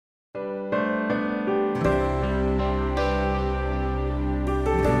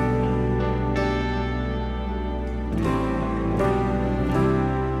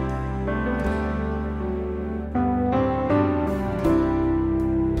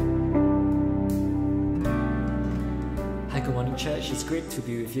Church. It's great to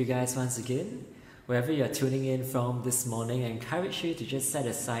be with you guys once again. Wherever you're tuning in from this morning, I encourage you to just set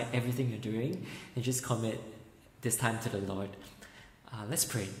aside everything you're doing and just commit this time to the Lord. Let's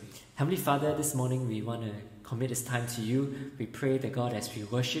pray. Heavenly Father, this morning we want to commit this time to you. We pray that God, as we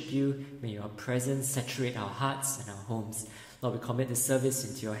worship you, may your presence saturate our hearts and our homes. Lord, we commit this service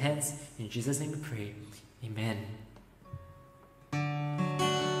into your hands. In Jesus' name we pray. Amen.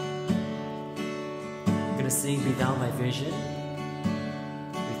 I'm going to sing Be Thou My Vision.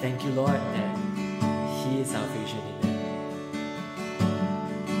 We thank you, Lord, that He is our vision. Amen.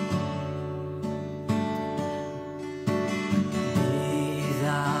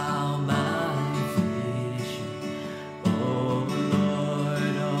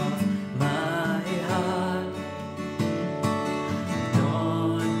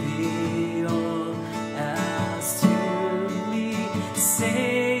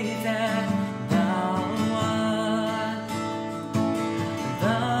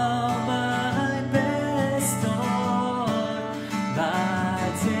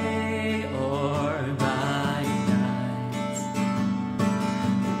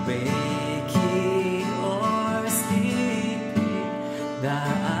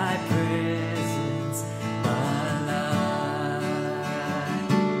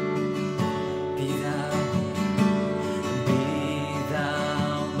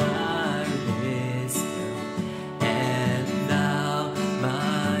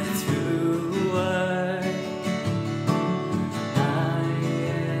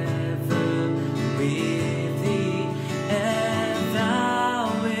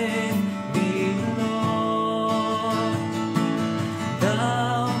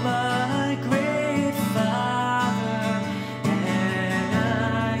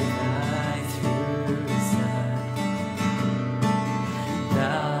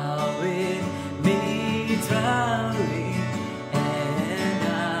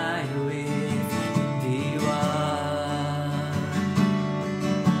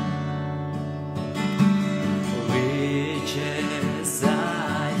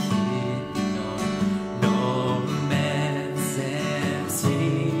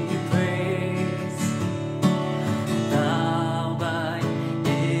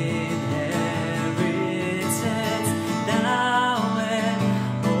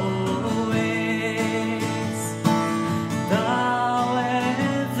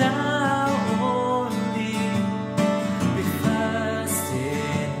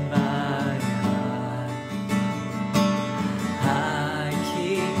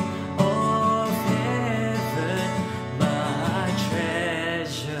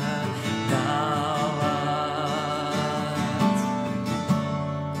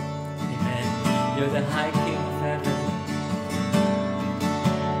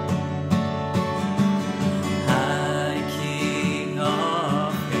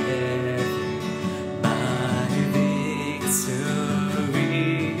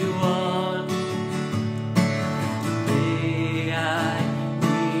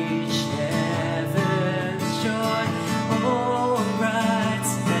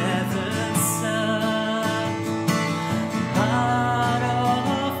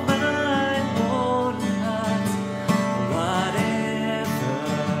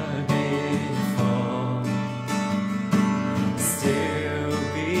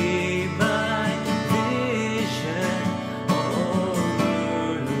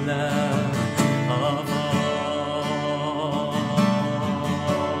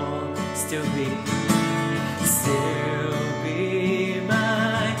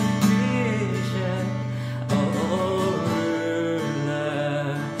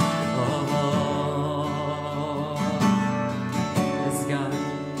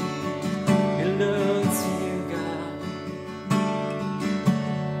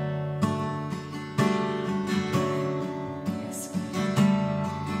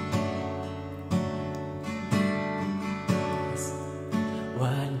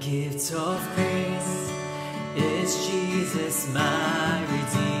 Of grace is Jesus my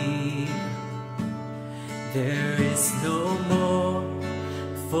Redeemer. There is no more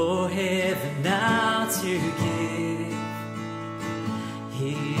for heaven now to give.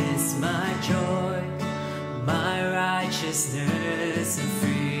 He is my joy, my righteousness and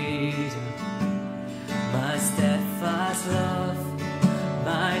freedom, my steadfast love,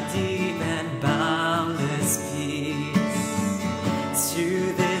 my deep and boundless peace. To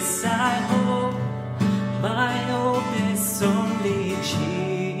this I hope, my hope is only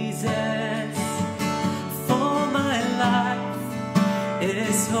Jesus. For my life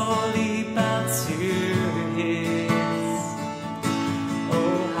is wholly bound to His.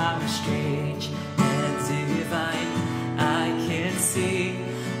 Oh, how strange and divine, I can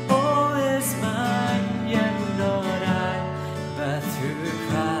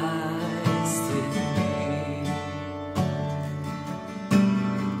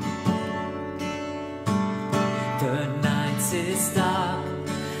is dark,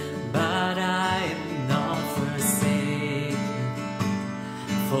 but I am not forsaken.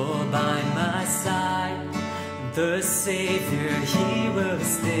 For by my side, the Savior, He will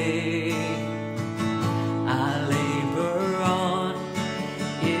stay. I labor on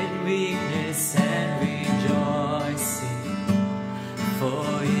in weakness and rejoicing, for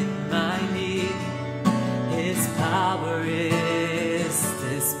in my need His power is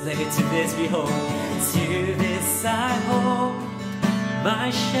displayed. To this behold, to this I hope, my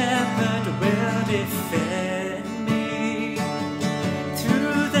shepherd will defend me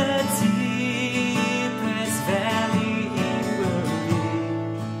through the deepest valley. He will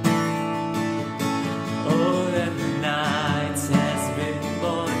lead. Oh, the night has been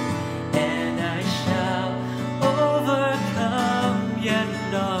born, and I shall overcome, yet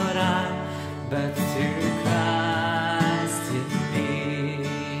not I, but through Christ in me.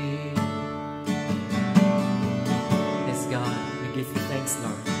 Yes, God, we give you thanks,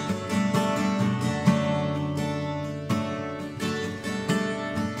 Lord.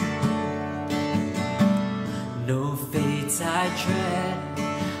 No fate I dread,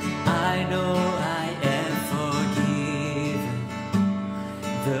 I know I am forgiven.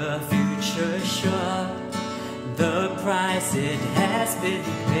 The future sure, the price it has been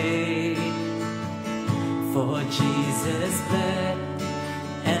paid. For Jesus bled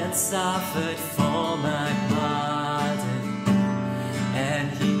and suffered for my pardon, and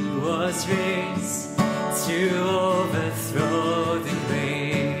He was raised to overthrow the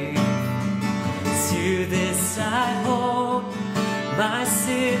grave. To this I hope, my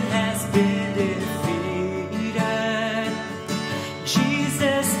sin has been defeated.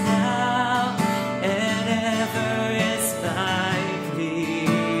 Jesus now and ever is my plea.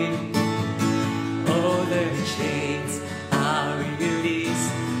 Oh, the chains are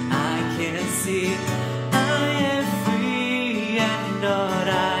released, I can see I am free, and not I,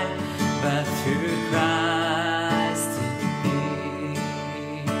 but through Christ in me.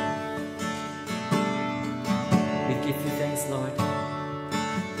 We give you thanks, Lord.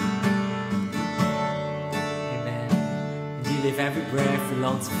 Amen. Indeed, with every breath we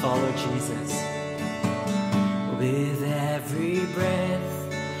long to follow Jesus. With every breath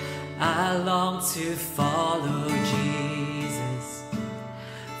I long to follow Jesus,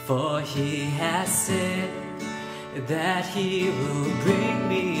 for He has said that He will bring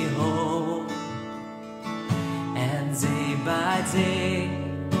me home. And day by day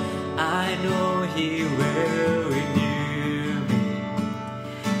I know He will renew me,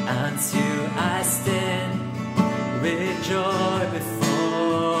 until I stand with joy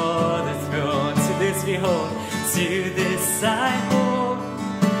before the throne. To this behold, to this I hope,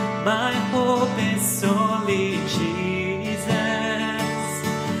 my hope is only Jesus.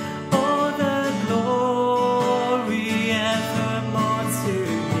 Oh, the glory evermore to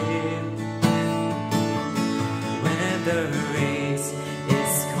Him. When the race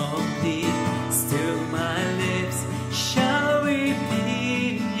is complete, still my lips shall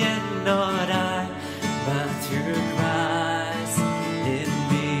repeat, yet not I, but through Christ in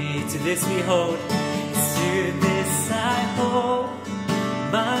me. To this behold, to this I hope,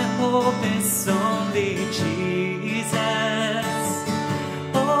 my hope is only Jesus.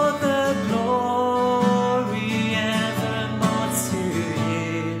 Oh, the glory evermore to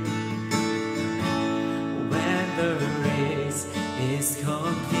Him. When the race is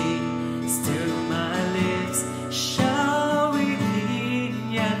complete, still my lips shall repeat,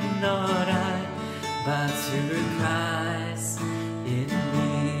 yet not I, but through Christ in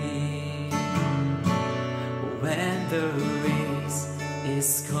me. When the race is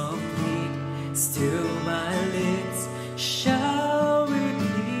complete, still my lips shall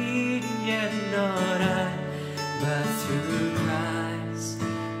repeat, yet not I, but through Christ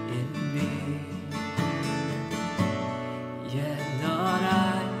in me. Yet not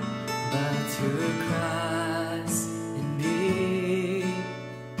I, but through Christ in me.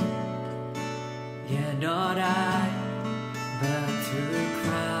 Yet not I, but through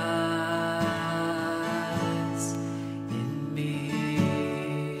Christ in me.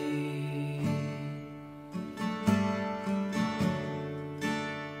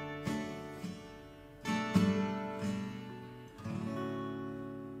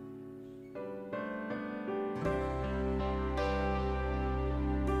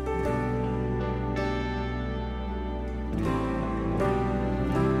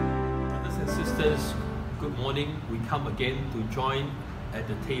 Brothers and sisters, good morning. We come again to join at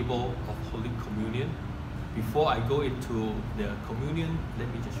the table of Holy Communion. Before I go into the communion, let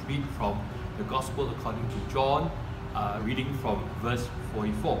me just read from the Gospel according to John, reading from verse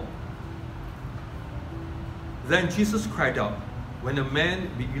 44. Then Jesus cried out, "When a man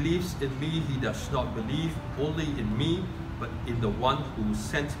believes in me, he does not believe only in me, but in the one who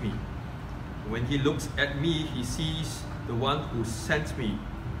sent me. When he looks at me, he sees the one who sent me.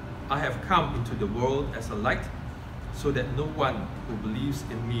 I have come into the world as a light, so that no one who believes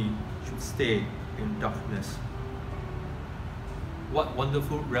in me should stay in darkness." What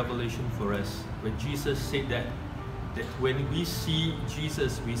wonderful revelation for us when Jesus said that when we see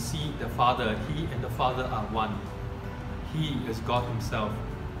Jesus, we see the Father. He and the Father are one. He is God Himself.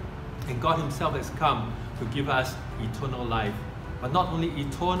 And God Himself has come to give us eternal life. But not only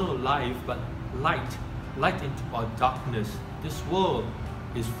eternal life, but light. Light into our darkness. This world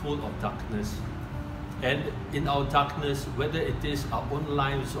is full of darkness. And in our darkness, whether it is our own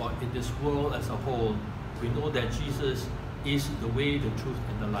lives or in this world as a whole, we know that Jesus is the way, the truth,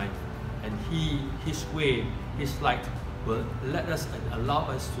 and the life. And His way, His light will let us and allow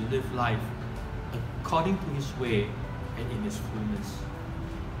us to live life according to His way and in His fullness.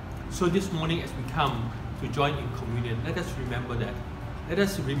 So this morning as we come to join in communion, let us remember that. Let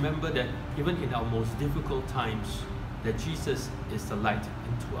us remember that even in our most difficult times, that Jesus is the light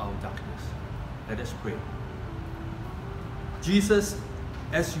into our darkness. Let us pray. Jesus,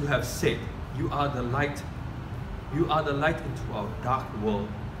 as you have said, you are the light. You are the light into our dark world.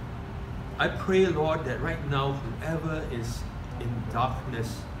 I pray, Lord, that right now, whoever is in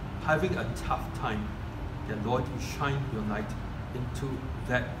darkness, having a tough time, that Lord, you shine your light into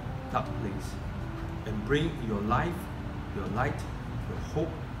that dark place and bring your life, your light, your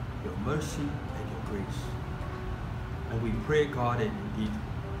hope, your mercy, and your grace. And we pray, God, that indeed,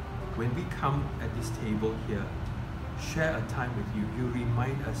 when we come at this table here, share a time with you, you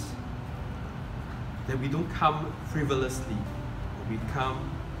remind us that we don't come frivolously, but we come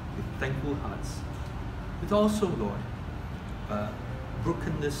with thankful hearts. With also, Lord,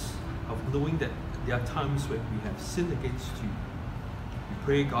 brokenness of knowing that there are times when we have sinned against you. We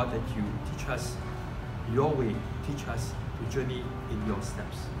pray, God, that you teach us your way, teach us to journey in your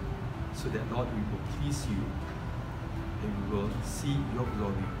steps, so that, Lord, we will please you and we will see your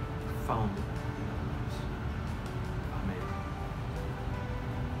glory found in our lives. Amen.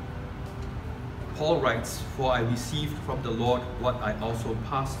 Paul writes, "For I received from the Lord what I also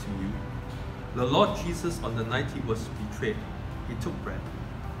passed to you. The Lord Jesus, on the night he was betrayed, he took bread.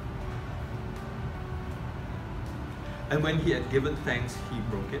 And when he had given thanks, he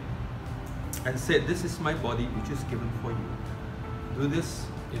broke it and said, 'This is my body which is given for you. Do this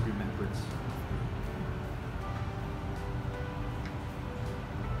in remembrance of me.'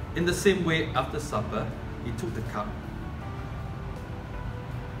 In the same way, after supper, he took the cup,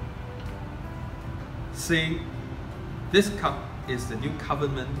 saying, 'This cup is the new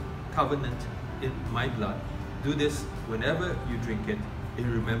covenant in my blood. Do this whenever you drink it in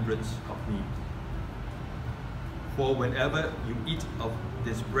remembrance of me. For whenever you eat of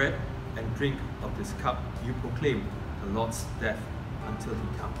this bread and drink of this cup, you proclaim the Lord's death until he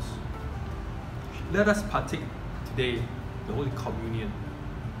comes.'" Let us partake today the Holy Communion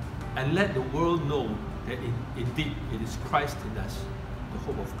and let the world know that indeed it is Christ in us, the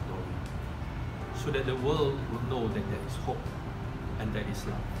hope of glory, so that the world will know that there is hope and there is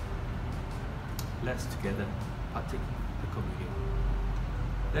love. Let's together partake the communion.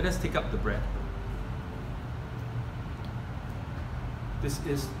 Let us take up the bread. This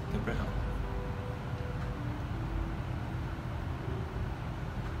is the bread of life.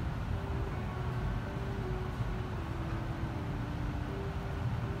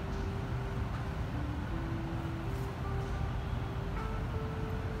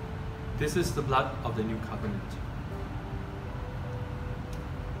 This is the blood of the new covenant.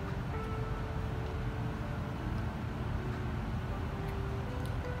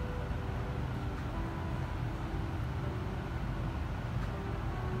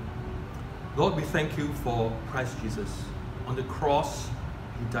 Lord, we thank you for Christ Jesus. On the cross,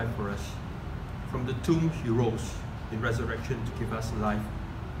 he died for us. From the tomb, he rose in resurrection to give us life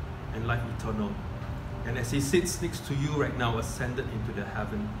and life eternal. And as he sits next to you right now, ascended into the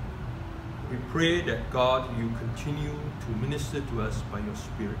heaven, we pray that, God, you continue to minister to us by your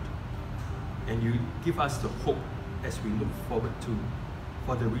Spirit. And you give us the hope as we look forward to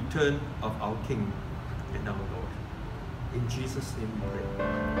for the return of our King and our Lord. In Jesus' name we pray.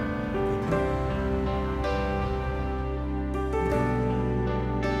 Amen.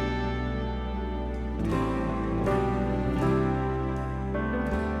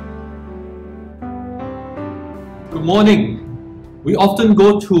 Good morning. We often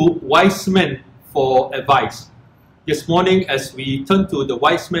go to wise men for advice. This morning, as we turn to the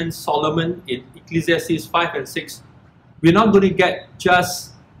wise man Solomon in Ecclesiastes 5 and 6, we're not going to get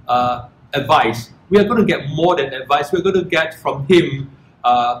just advice. We are going to get more than advice. We're going to get from Him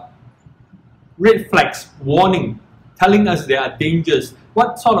red flags, warning, telling us there are dangers.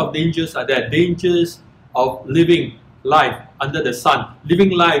 What sort of dangers are there? Dangers of living life under the sun,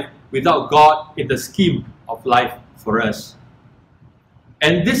 living life without God in the scheme of life for us.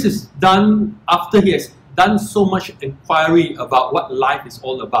 And this is done after He has done so much inquiry about what life is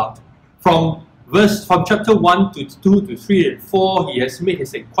all about. From chapter 1 to 2 to 3 and 4, He has made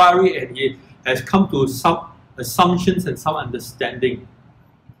His inquiry and He has come to some assumptions and some understanding.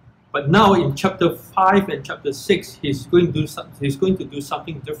 But now in chapter 5 and chapter 6, He's going to do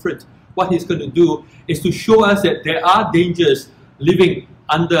something different. What He's going to do is to show us that there are dangers living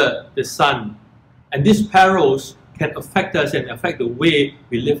under the sun. And these perils can affect us and affect the way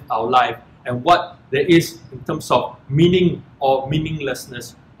we live our life and what there is in terms of meaning or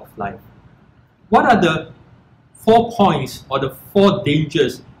meaninglessness of life. What are the 4 points or the 4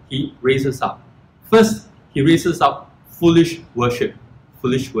 dangers He raises up? First, He raises up foolish worship.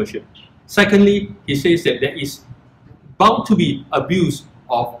 Foolish worship. Secondly, He says that there is bound to be abuse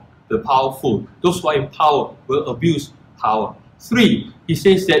of the powerful. Those who are in power will abuse power. 3, He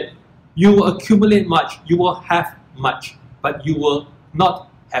says that you will accumulate much, you will have much, but you will not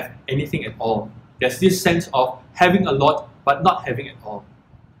have anything at all. There's this sense of having a lot but not having it all.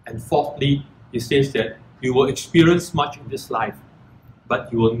 And fourthly, He says that you will experience much in this life,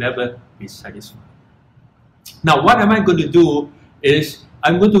 but you will never be satisfied. Now, what am I going to do is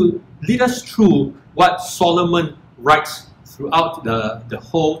I'm going to lead us through what Solomon writes throughout the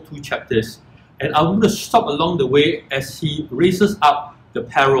whole 2 chapters. And I'm going to stop along the way as he raises up the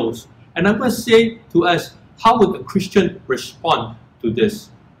perils. And I'm going to say to us, how would a Christian respond to this?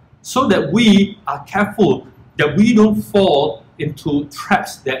 So that we are careful that we don't fall into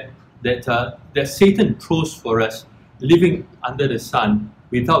traps that Satan throws for us, living under the sun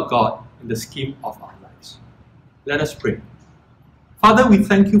without God in the scheme of our lives. Let us pray. Father, we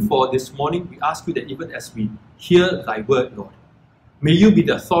thank You for this morning. We ask You that even as we hear Thy word, Lord, may You be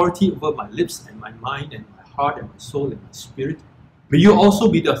the authority over my lips and my mind and my heart and my soul and my spirit. May You also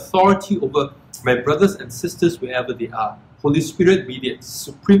be the authority over my brothers and sisters wherever they are. Holy Spirit, be the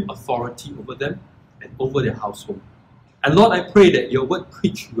supreme authority over them and over their household. And Lord, I pray that Your word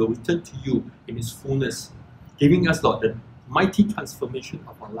preached will return to You in its fullness, giving us, Lord, the mighty transformation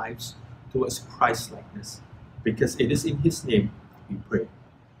of our lives towards Christ-likeness, because it is in His name we pray.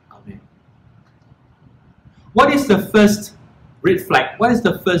 Amen. What is the first red flag? What is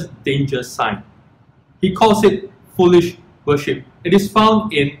the first danger sign? He calls it foolish worship. It is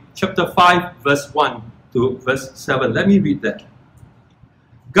found in chapter 5, verse 1 to verse 7. Let me read that.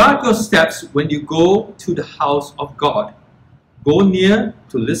 Guard your steps when you go to the house of God. Go near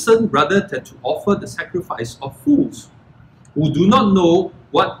to listen rather than to offer the sacrifice of fools, who do not know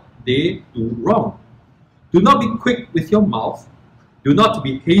what they do wrong. Do not be quick with your mouth. Do not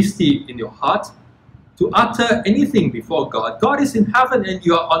be hasty in your heart to utter anything before God. God is in heaven and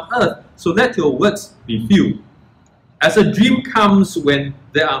you are on earth, so let your words be few. As a dream comes when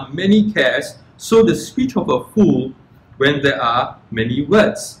there are many cares, so the speech of a fool when there are many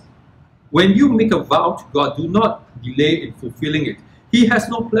words. When you make a vow to God, do not delay in fulfilling it. He has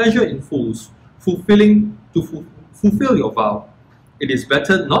no pleasure in fools. Fulfill your vow. It is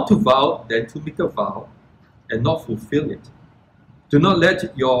better not to vow than to make a vow and not fulfill it. Do not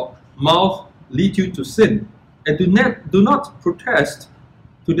let your mouth lead you to sin, and do not protest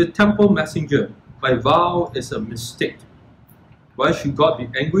to the temple messenger. My vow is a mistake. Why should God be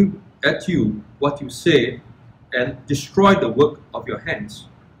angry at you, what you say, and destroy the work of your hands?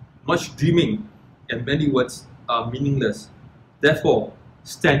 Much dreaming and many words are meaningless. Therefore,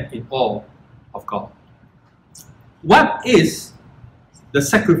 stand in awe of God. What is the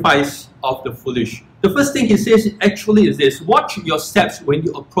sacrifice of the foolish? The first thing he says actually is this: watch your steps when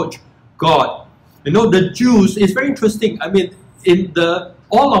you approach God. You know, the Jews, it's very interesting. I mean, in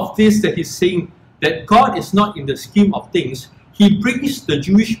all of this that he's saying, that God is not in the scheme of things, he brings the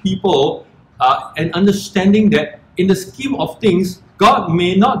Jewish people an understanding that in the scheme of things, God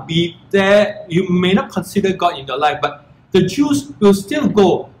may not be there, you may not consider God in your life, but the Jews will still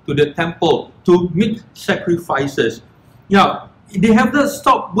go to the temple to make sacrifices. Now, they have not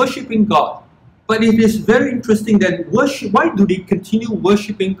stopped worshipping God. But it is very interesting that why do they continue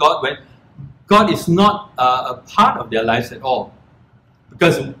worshipping God when God is not a part of their lives at all?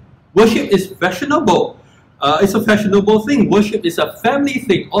 Because worship is fashionable. It's a fashionable thing. Worship is a family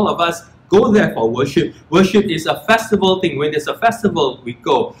thing. All of us go there for worship. Worship is a festival thing. When there's a festival, we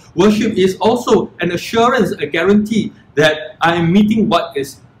go. Worship is also an assurance, a guarantee that I am meeting what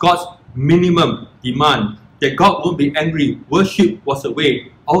is God's minimum demand, that God won't be angry. Worship was a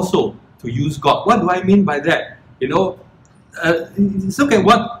way also to use God. What do I mean by that? You know, let's look at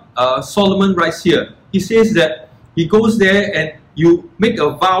what Solomon writes here. He says that he goes there and you make a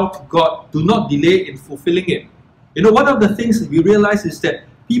vow to God, do not delay in fulfilling it. You know, one of the things that we realize is that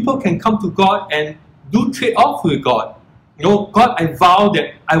people can come to God and do trade-off with God. You know, God, I vow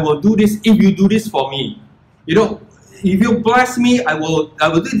that I will do this if you do this for me. You know, if you bless me, I will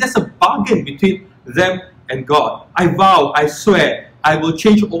do it. That's a bargain between them and God. I vow, I swear, I will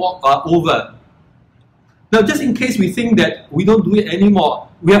change over. Now, just in case we think that we don't do it anymore,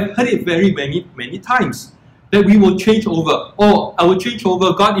 we have heard it very many times, that we will change over. Oh, I will change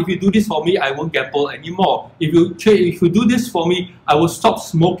over. God, if you do this for me, I won't gamble anymore. If you do this for me, I will stop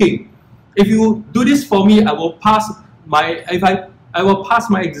smoking. If you do this for me, I will pass my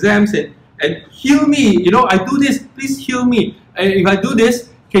exams and heal me. You know, I do this, please heal me. If I do this,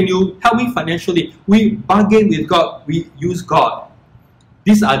 can you help me financially? We bargain with God. We use God.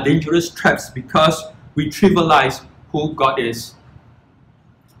 These are dangerous traps because we trivialize who God is.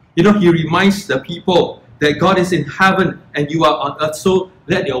 You know, he reminds the people that God is in heaven and you are on earth, so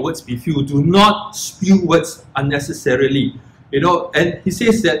let your words be few. Do not spew words unnecessarily. You know, and he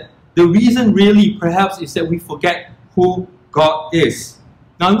says that the reason really perhaps is that we forget who God is.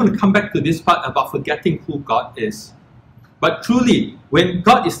 Now I'm going to come back to this part about forgetting who God is. But truly, when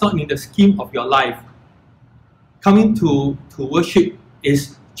God is not in the scheme of your life, coming to worship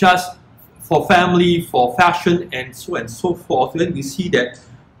is just for family, for fashion, and so forth, when we see that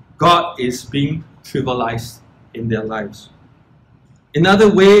God is being trivialized in their lives.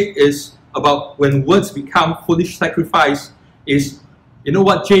 Another way is about when words become foolish sacrifice is, you know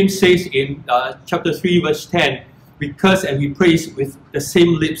what James says in chapter 3 verse 10, we curse and we praise with the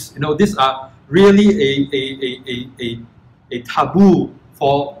same lips. You know, these are really a taboo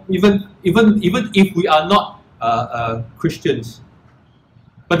for even if we are not Christians.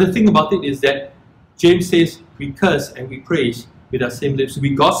 But the thing about it is that James says we curse and we praise with our same lips.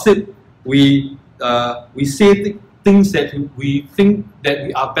 We gossip, we say things that we think that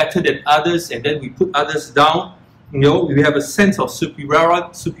we are better than others, and then we put others down. You know, we have a sense of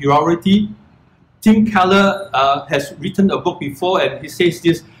superiority. Tim Keller has written a book before, and he says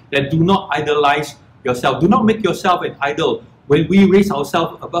this, that do not idolize yourself. Do not make yourself an idol. When we raise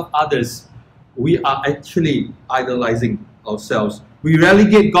ourselves above others, we are actually idolizing ourselves. We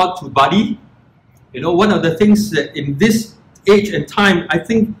relegate God to buddy. You know, one of the things that in this age and time, I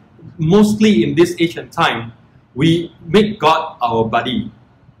think mostly in this age and time, we make God our buddy.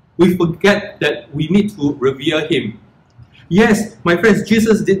 We forget that we need to revere Him. Yes, my friends,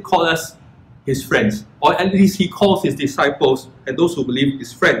 Jesus did call us His friends, or at least He calls His disciples and those who believe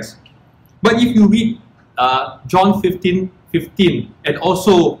His friends. But if you read John 15:15 and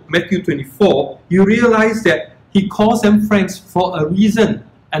also Matthew 24, you realize that He calls them friends for a reason.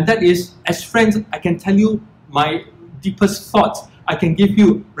 And that is, as friends, I can tell you my deepest thoughts. I can give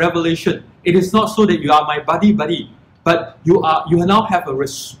you revelation. It is not so that you are my buddy, but you now have a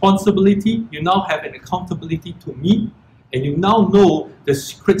responsibility, you now have an accountability to me, and you now know the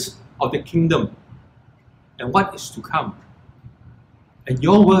secrets of the kingdom and what is to come. And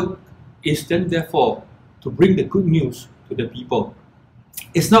your work is then therefore to bring the good news to the people.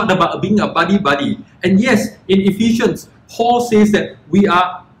 It's not about being a buddy. And yes, in Ephesians, Paul says that we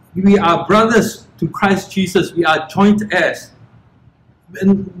are brothers to Christ Jesus. We are joint heirs.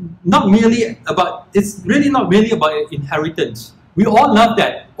 And it's really not merely about inheritance. We all love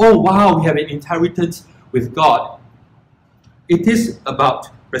that. Oh wow, we have an inheritance with God. It is about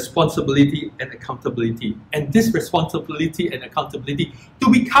responsibility and accountability. And this responsibility and accountability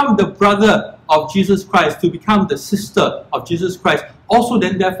to become the brother of Jesus Christ, to become the sister of Jesus Christ, also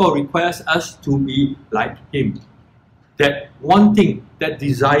then therefore requires us to be like Him. That wanting, that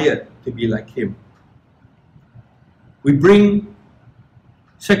desire to be like Him. We bring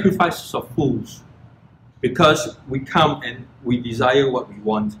sacrifices of fools because we come and we desire what we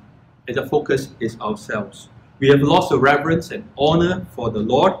want, and the focus is ourselves. We have lost the reverence and honor for the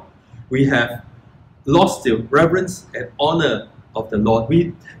Lord. We have lost the reverence and honor of the Lord.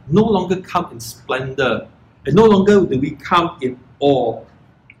 We no longer come in splendor, and no longer do we come in awe.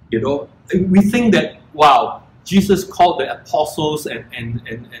 You know, we think that, wow, Jesus called the apostles and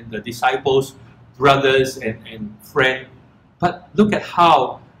the disciples brothers and friends. But look at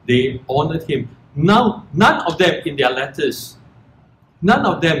how they honored Him. Now, none of them in their letters, none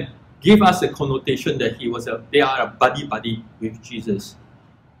of them gave us a connotation that they are a buddy with Jesus.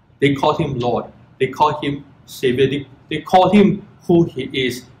 They called Him Lord. They called Him Savior. They called Him who He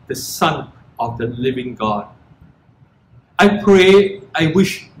is, the Son of the living God. I pray, I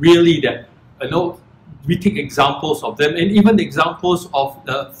wish really that, we take examples of them, and even examples of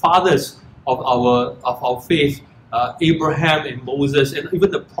the fathers of our faith, Abraham and Moses, and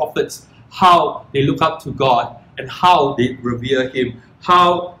even the prophets, how they look up to God and how they revere Him,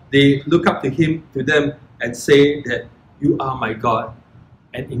 how they look up to them and say that you are my God,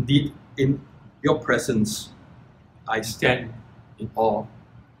 and indeed in your presence I stand in awe.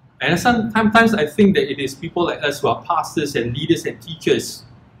 And sometimes I think that it is people like us who are pastors and leaders and teachers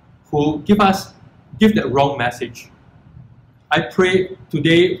who give that wrong message. I pray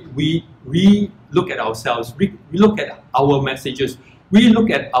today we look at ourselves, we look at our messages, we look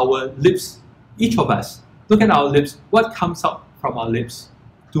at our lips, each of us, look at our lips, what comes out from our lips.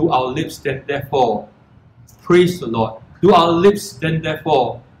 Do our lips then therefore praise the Lord? Do our lips then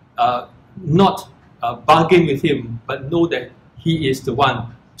therefore not bargain with Him, but know that He is the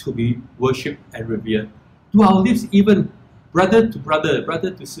one to be worshipped and revered? Do our lips even brother to brother,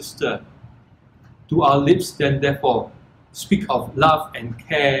 brother to sister, do our lips then therefore speak of love and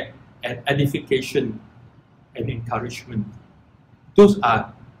care and edification and encouragement? Those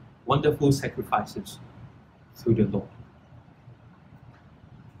are wonderful sacrifices through the Lord.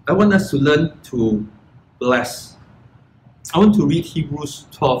 I want us to learn to bless. I want to read Hebrews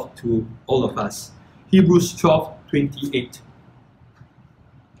 12 to all of us. Hebrews 12:28.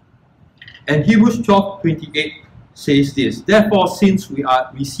 And Hebrews 12:28 says this: Therefore, since we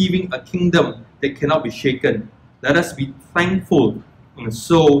are receiving a kingdom that cannot be shaken, let us be thankful and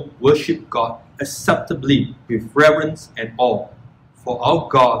so worship God acceptably with reverence and awe. For our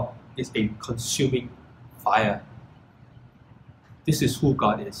God is a consuming fire. This is who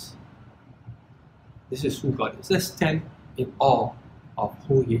God is. This is who God is. Let's stand in awe of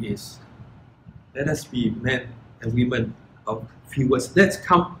who He is. Let us be men and women of few words. Let's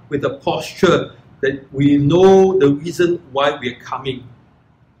come with a posture that we know the reason why we are coming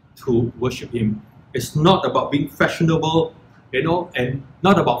to worship Him. It's not about being fashionable, and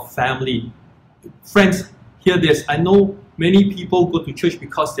not about family. Friends, hear this. I know many people go to church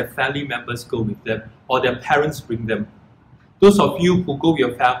because their family members go with them or their parents bring them. Those of you who go with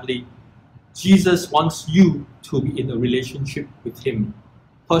your family, Jesus wants you to be in a relationship with Him.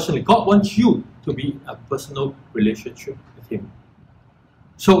 Personally, God wants you to be in a personal relationship with Him.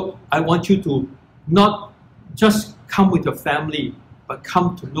 So I want you to not just come with your family, but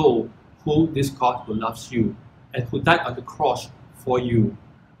come to know who this God who loves you and who died on the cross for you,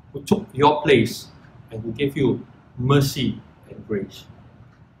 who took your place and who gave you mercy and grace.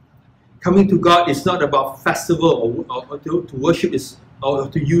 Coming to God is not about festival or to worship or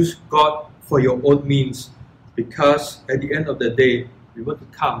to use God for your own means, because at the end of the day, we want to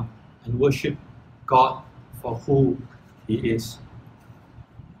come and worship God for who He is.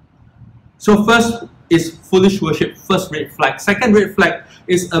 So first is foolish worship, first red flag. Second red flag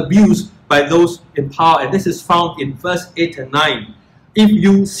is abuse by those in power, and this is found in verse 8 and 9. If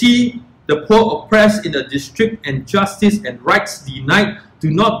you see the poor oppressed in a district and justice and rights denied, do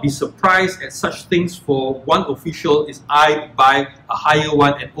not be surprised at such things, for one official is eyed by a higher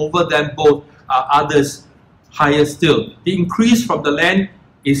one, and over them both are others higher still. The increase from the land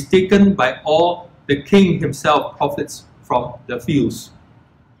is taken by all. The king himself profits from the fields.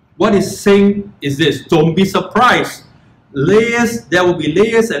 What is saying is this: don't be surprised. There will be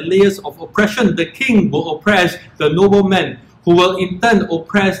layers and layers of oppression. The king will oppress the noblemen, who will in turn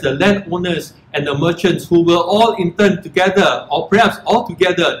oppress the landowners and the merchants, who will all in turn together, or perhaps all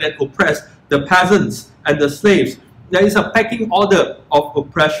together, then oppress the peasants and the slaves. There is a pecking order of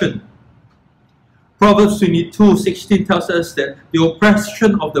oppression. Proverbs 22:16 tells us that the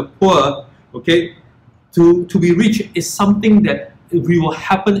oppression of the poor, to be rich is something that will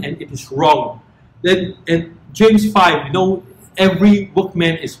happen, and it is wrong. Then in James 5, every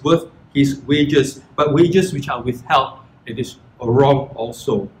workman is worth his wages, but wages which are withheld, it is wrong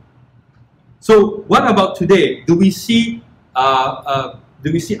also. So what about today? Do we see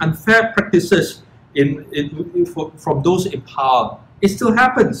unfair practices from those in power? It still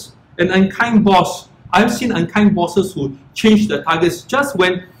happens. An unkind boss. I've seen unkind bosses who change the targets just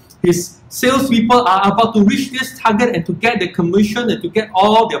when his salespeople are about to reach this target and to get the commission and to get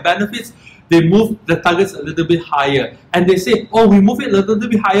all their benefits. They move the targets a little bit higher, and they say, "Oh, we move it a little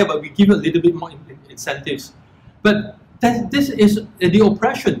bit higher, but we give it a little bit more incentives." But this is the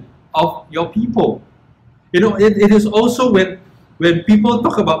oppression of your people. It is also when people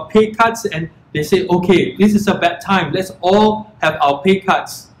talk about pay cuts and they say, "Okay, this is a bad time. Let's all have our pay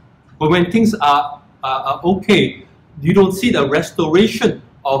cuts." But when things are okay, you don't see the restoration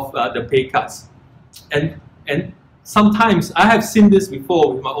of the pay cuts. And sometimes I have seen this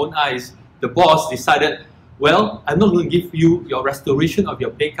before with my own eyes. The boss decided, well, I'm not going to give you your restoration of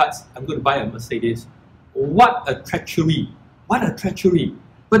your pay cuts. I'm going to buy a Mercedes. What a treachery! What a treachery!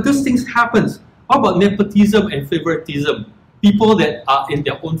 But those things happen. How about nepotism and favoritism? People that are in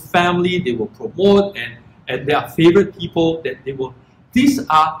their own family, they will promote, and they are favorite people that they will. These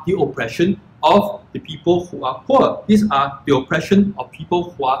are the oppression of the people who are poor. These are the oppression of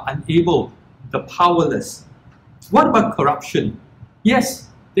people who are unable, the powerless. What about corruption? Yes,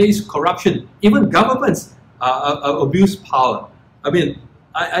 there is corruption. Even governments abuse power. I mean,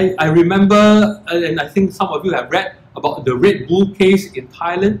 I remember, and I think some of you have read about the Red Bull case in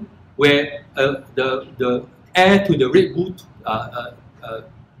Thailand, where the heir to the Red Bull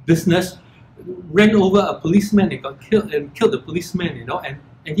business ran over a policeman and got killed, and killed the policeman,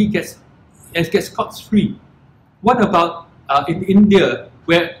 and he gets scot-free. What about in India,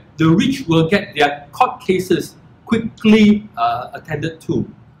 where the rich will get their court cases quickly attended to,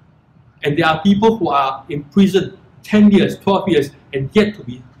 and there are people who are in prison 10 years, 12 years, and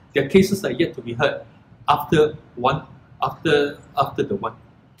their cases are yet to be heard after the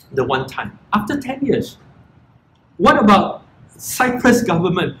one time, after 10 years. What about Cyprus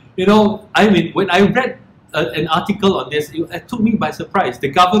government? I mean, when I read an article on this, it took me by surprise. The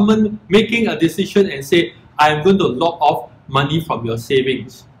government making a decision and say, I'm going to lock off money from your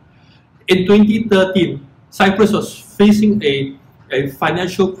savings. In 2013, Cyprus was facing a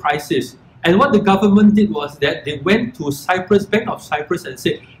financial crisis. And what the government did was that they went to Bank of Cyprus, and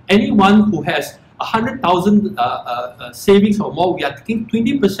said, anyone who has 100,000 savings or more, we are taking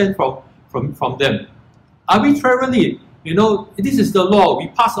 20% from them. Arbitrarily, this is the law. We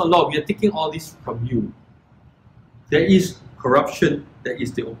pass a law. We are taking all this from you. There is corruption. There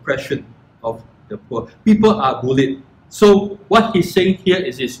is the oppression of the poor. People are bullied. So what he's saying here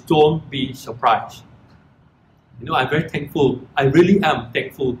is don't be surprised. I'm very thankful. I really am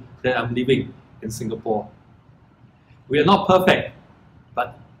thankful that I'm living in Singapore. We are not perfect,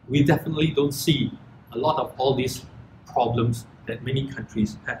 but we definitely don't see a lot of all these problems that many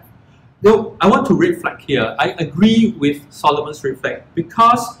countries have. Now, I want to red flag here. I agree with Solomon's red flag,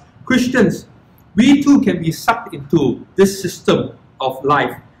 because Christians, we too can be sucked into this system of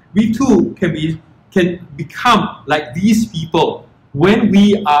life. We too can become like these people when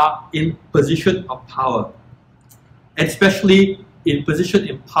we are in position of power, especially in position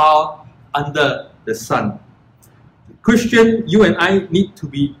in power under the sun. Christian, you and I need to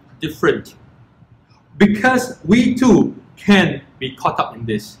be different, because we too can be caught up in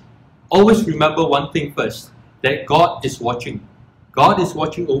this. Always remember one thing first, that God is watching. God is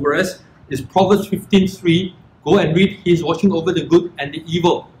watching over us. It's Proverbs 15:3. Go and read. He is watching over the good and the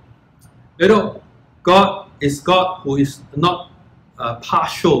evil. God is God who is not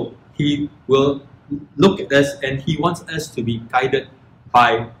partial. He will look at us, and He wants us to be guided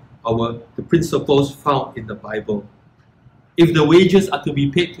by the principles found in the Bible. If the wages are to be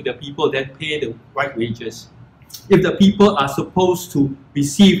paid to the people, then pay the right wages. If the people are supposed to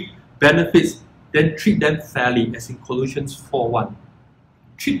receive benefits, then treat them fairly, as in Colossians 4:1.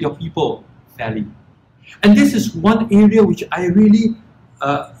 Treat your people fairly. And this is one area which I really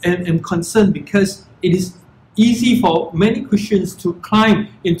am concerned, because it is easy for many Christians to climb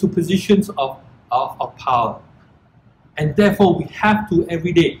into positions of power. And therefore, we have to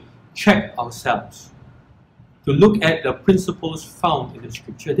every day check ourselves, to look at the principles found in the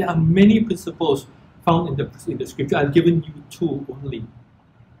Scripture. There are many principles found in the Scripture. I've given you two only,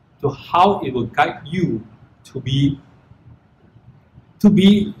 to how it will guide you to be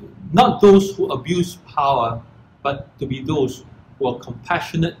not those who abuse power, but to be those who are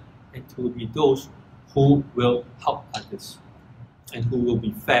compassionate, and to be those who will help others, and who will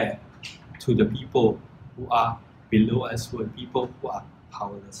be fair to the people who are below us, who are people who are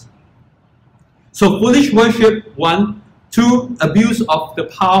powerless. So foolish worship, 1. 2, abuse of the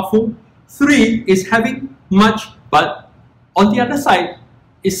powerful. 3 is having much, but on the other side,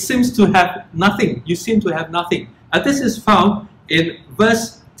 it seems to have nothing. You seem to have nothing. And this is found in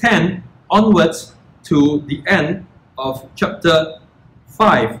verse 10 onwards to the end of chapter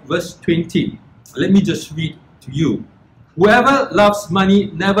 5, verse 20. Let me just read to you. Whoever loves money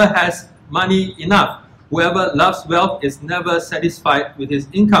never has money enough. Whoever loves wealth is never satisfied with his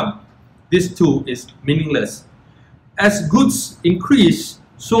income. This too is meaningless. As goods increase,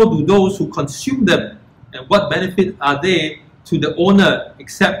 so do those who consume them. And what benefit are they to the owner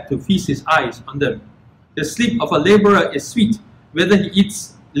except to feast his eyes on them? The sleep of a laborer is sweet, whether he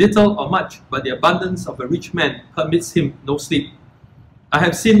eats little or much, but the abundance of a rich man permits him no sleep. I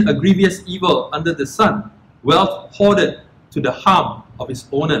have seen a grievous evil under the sun, wealth hoarded to the harm of its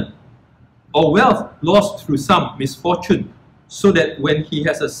owner, or wealth lost through some misfortune, so that when he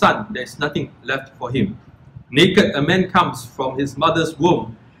has a son, there is nothing left for him. Naked a man comes from his mother's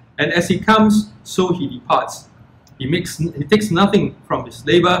womb, And as he comes, so he departs. He takes nothing from his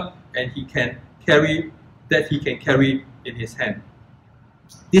labor, and he can carry in his hand.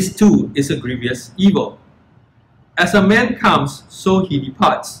 This too is a grievous evil. As a man comes, so he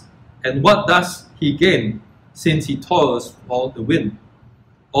departs. And what does he gain, since he toils for the wind?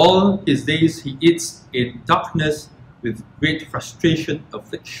 All his days he eats in darkness with great frustration,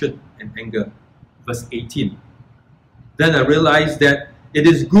 affliction, and anger. Verse 18. Then I realized that it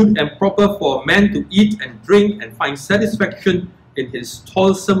is good and proper for a man to eat and drink and find satisfaction in his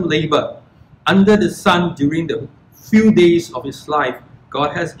toilsome labor under the sun during the few days of his life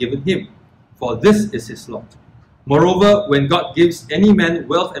God has given him, for this is his lot. Moreover, when God gives any man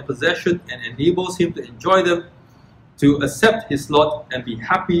wealth and possession and enables him to enjoy them, to accept his lot and be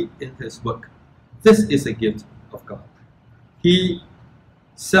happy in his work, this is a gift of God. He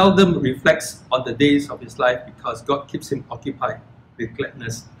seldom reflects on the days of his life because God keeps him occupied with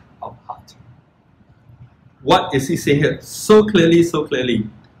gladness of heart. What is he saying here? So clearly,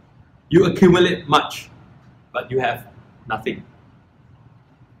 you accumulate much, but you have nothing.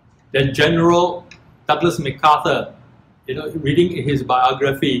 The General Douglas MacArthur, reading his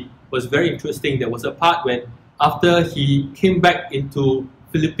biography was very interesting. There was a part when after he came back into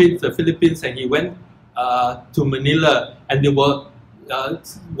the Philippines, and he went to Manila, and they were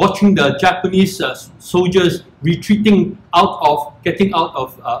watching the Japanese soldiers getting out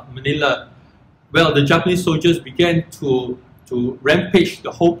of Manila. Well, the Japanese soldiers began to rampage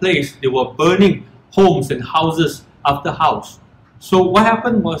the whole place. They were burning homes and houses after house. So what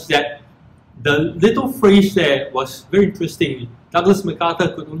happened was that the little phrase there was very interesting. Douglas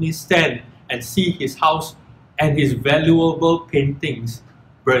MacArthur could only stand and see his house and his valuable paintings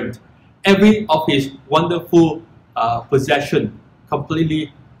burned. Every of his wonderful possession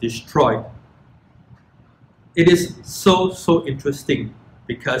completely destroyed. It is so interesting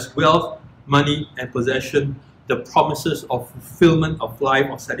because wealth, money, and possession, the promises of fulfillment of life,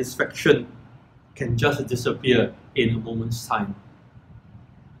 of satisfaction, can just disappear in a moment's time.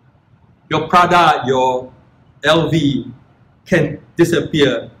 Your Prada, your LV can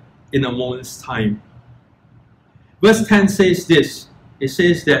disappear in a moment's time. Verse 10 says this. It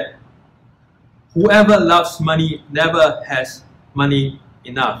says that whoever loves money never has money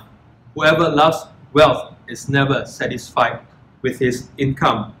enough. Whoever loves wealth is never satisfied with his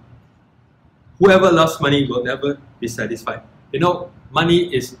income. Whoever loves money will never be satisfied.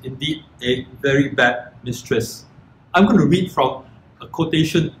 Money is indeed a very bad mistress. I'm going to read from a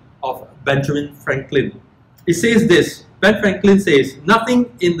quotation of Benjamin Franklin. It says this. Ben Franklin says,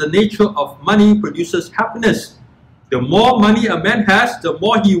 "Nothing in the nature of money produces happiness. The more money a man has, the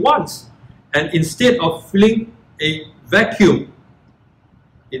more he wants. And instead of filling a vacuum,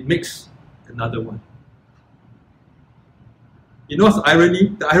 it makes another one." You know what's the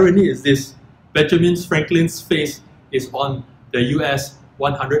irony? The irony is this. Benjamin Franklin's face is on the US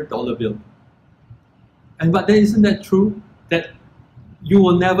 $100 bill. But isn't that true? That you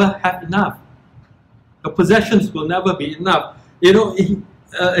will never have enough. Your possessions will never be enough.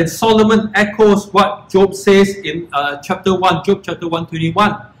 And Solomon echoes what Job says in chapter 1, Job chapter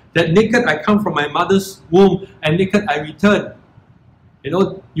 121, that naked I come from my mother's womb, and naked I return.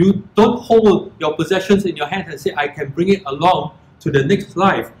 You don't hold your possessions in your hand and say, I can bring it along to the next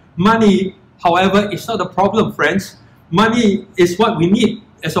life. Money, however, is not a problem, friends. Money is what we need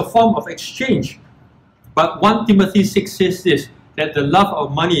as a form of exchange. But 1 Timothy 6 says this, that the love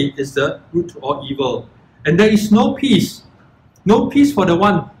of money is the root of all evil. And there is no peace. No peace for the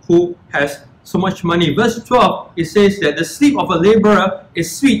one who has so much money. Verse 12, it says that the sleep of a laborer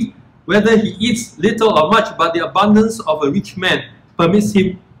is sweet, whether he eats little or much, but the abundance of a rich man permits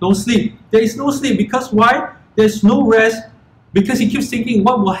him no sleep. There is no sleep because why? There's no rest because he keeps thinking,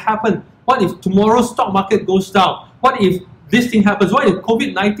 what will happen? What if tomorrow's stock market goes down? What if this thing happens? What if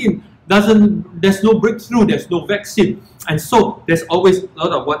COVID-19 there's no breakthrough, there's no vaccine? And so there's always a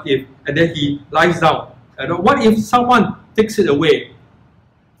lot of what if, and then he lies down. What if someone takes it away?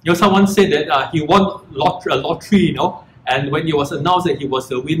 Someone said that he won a lottery, and when it was announced that he was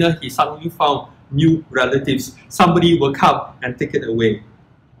the winner, he suddenly found new relatives. Somebody will come and take it away.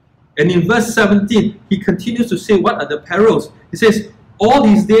 And in verse 17, he continues to say, what are the perils? He says, all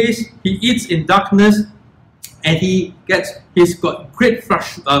his days he eats in darkness, and he's got great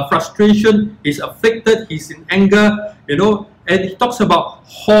frustration, he's afflicted, he's in anger, and he talks about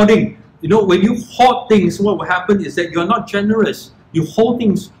hoarding. When you hoard things, what will happen is that you're not generous. You hold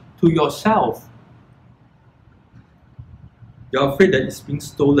things to yourself. You're afraid that it's being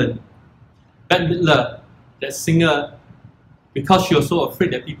stolen. Bette Midler, that singer, because she was so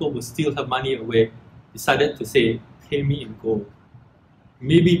afraid that people would steal her money away, decided to say, pay me in gold.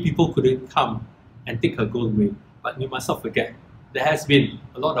 maybe people couldn't come and take her gold away. But you must not forget, there has been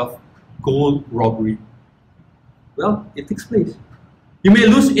a lot of gold robbery. Well, it takes place. You may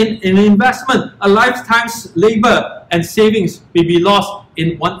lose in an investment. A lifetime's labor and savings may be lost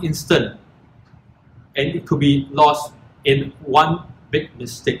in one instant. And it could be lost in one big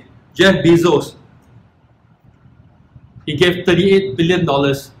mistake. Jeff Bezos, he gave $38 billion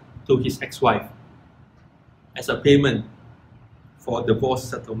to his ex-wife as a payment for divorce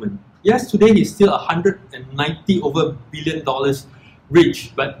settlement. Yes, today he's still $190 billion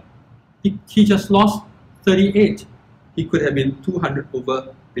rich, but he just lost 38. He could have been 200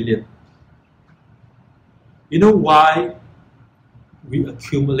 billion. You know why we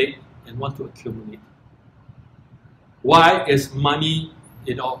accumulate and want to accumulate? Why is money,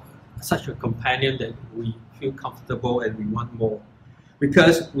 such a companion that we feel comfortable and we want more?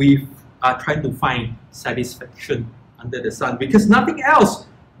 Because we are trying to find satisfaction under the sun. Because nothing else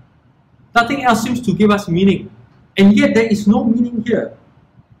seems to give us meaning. And yet there is no meaning here.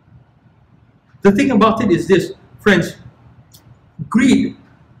 The thing about it is this, friends, greed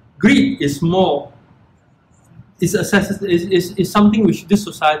is something which this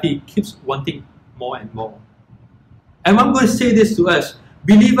society keeps wanting more and more. And I'm going to say this to us,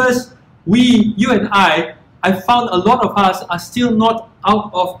 believers, you and I found a lot of us are still not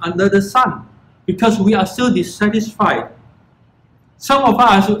out of under the sun because we are still dissatisfied. Some of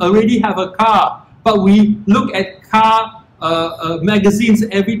us already have a car, but we look at car magazines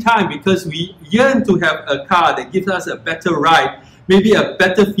every time because we yearn to have a car that gives us a better ride, maybe a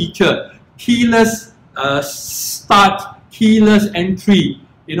better feature, keyless start, keyless entry.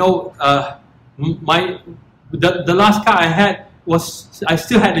 The last car I had was, I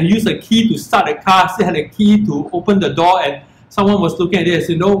still had to use a key to start the car, still had a key to open the door, and someone was looking at it and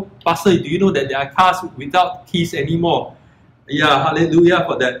said, Pastor, do you know that there are cars without keys anymore? Yeah, hallelujah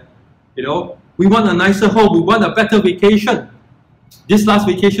for that. We want a nicer home, we want a better vacation. This last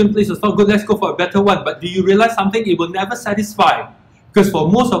vacation place was not good, let's go for a better one. But do you realize something? It will never satisfy. Because for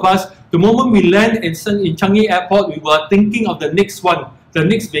most of us, the moment we land in Changi Airport, we were thinking of the next one, the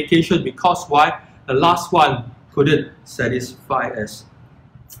next vacation. Because why? The last one couldn't satisfy us.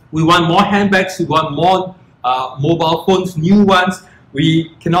 We want more handbags, we want more mobile phones, new ones.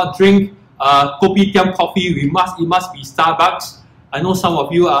 We cannot drink kopitiam coffee, it must be Starbucks. I know some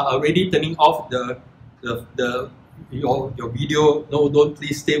of you are already turning off your video. No, don't,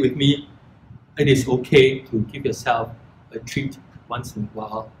 please stay with me. It is okay to give yourself a treat once in a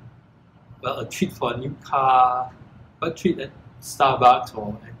while. Well, a treat for a new car, a treat at Starbucks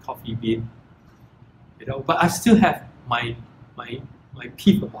or at Coffee Bean. But I still have my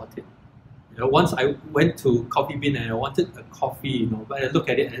peeve about it. Once I went to Coffee Bean and I wanted a coffee, but I look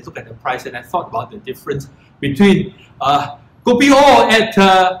at it and I look at the price and I thought about the difference between Kopi O at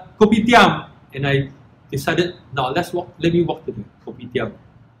Kopitiam, and I decided, now let me walk to the Kopitiam,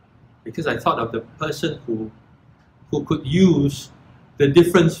 because I thought of the person who could use the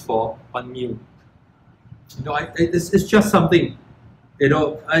difference for one meal. It's just something,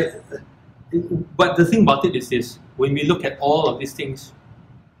 but the thing about it is this: when we look at all of these things,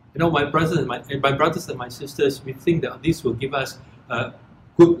 my brothers and my sisters, we think that this will give us a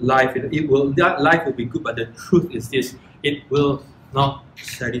good life. That life will be good, but the truth is this: it will not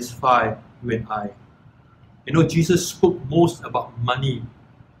satisfy you and I. Jesus spoke most about money.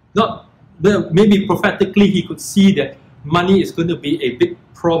 Maybe prophetically he could see that money is going to be a big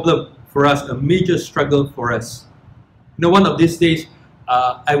problem for us, a major struggle for us. One of these days,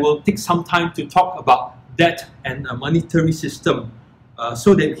 I will take some time to talk about debt and a monetary system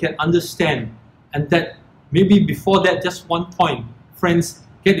so that we can understand, and that maybe before that, just one point, friends,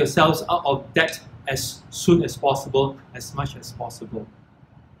 get yourselves out of debt as soon as possible, as much as possible.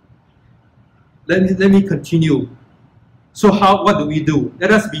 Let me continue. So what do we do?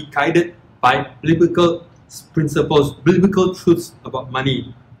 Let us be guided by biblical principles, biblical truths about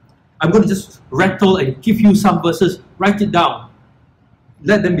money. I'm going to just rattle and give you some verses. Write it down.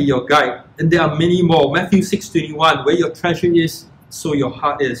 Let them be your guide. And there are many more. Matthew 6:21, where your treasure is, so your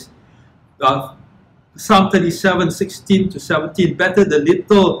heart is. Psalm 37:16-17, better the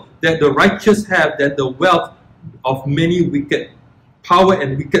little that the righteous have than the wealth of many wicked. Power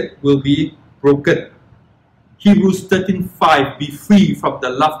and wicked will be broken. Hebrews 13:5, be free from the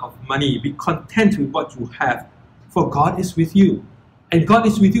love of money. Be content with what you have, for God is with you. And God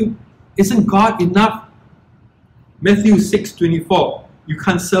is with you. Isn't God enough? Matthew 6:24, you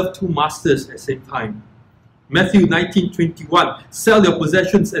can't serve two masters at the same time. Matthew 19:21, sell your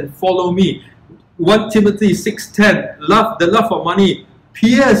possessions and follow me. 1 Timothy 6:10, the love for money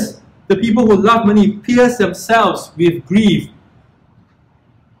the people who love money pierce themselves with grief.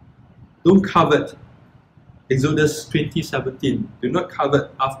 Don't covet. Exodus 20:17. Do not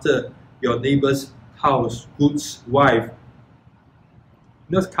covet after your neighbor's house, goods, wife.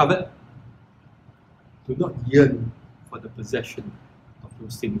 Do not covet. Do not yearn for the possession of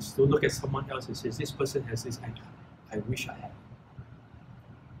those things. Don't look at someone else and say, this person has this, I wish I had.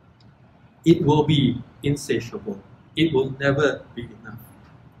 It will be insatiable. It will never be enough.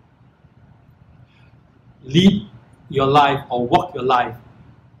 Lead your life or walk your life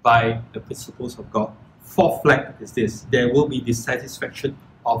by the principles of God. Fourth flag is this: there will be dissatisfaction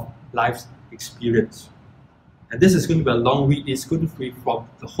of life's experience. And this is going to be a long read. It's going to be from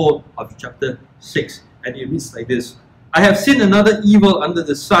the whole of chapter 6. And it reads like this: I have seen another evil under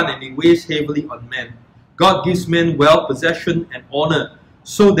the sun, and it weighs heavily on men. God gives men wealth, possession, and honor,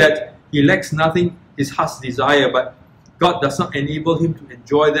 so that he lacks nothing his heart's desire, but God does not enable him to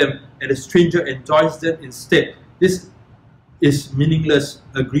enjoy them, and the stranger enjoys them instead. This is meaningless,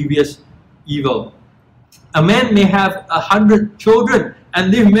 a grievous evil. A man may have 100 children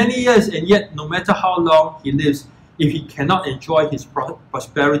and live many years, and yet no matter how long he lives, if he cannot enjoy his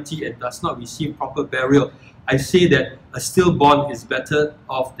prosperity and does not receive proper burial, I say that a stillborn is better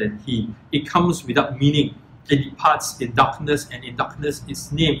off than he. It comes without meaning. It departs in darkness, and in darkness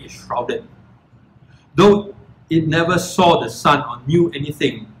its name is shrouded. Though it never saw the sun or knew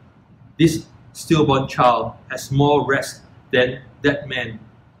anything, this stillborn child has more rest than that man,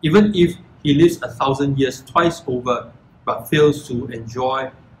 even if he lives 1,000 years twice over, but fails to enjoy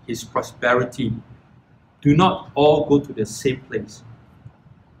his prosperity. Do not all go to the same place.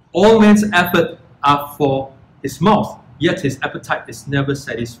 All men's effort are for his mouth, yet his appetite is never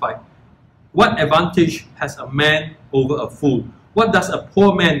satisfied. What advantage has a man over a fool? What does a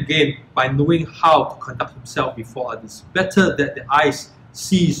poor man gain by knowing how to conduct himself before others? Better that the eyes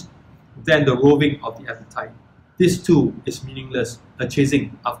sees than the roving of the appetite. This too is meaningless, a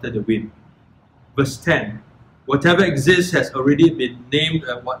chasing after the wind. Verse 10. Whatever exists has already been named,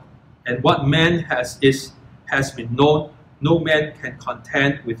 and what man has been known. No man can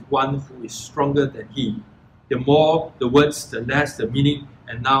contend with one who is stronger than he. The more the words, the less the meaning,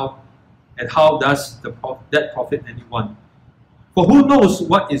 and how does that profit anyone? For who knows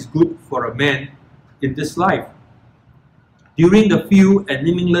what is good for a man in this life? During the few and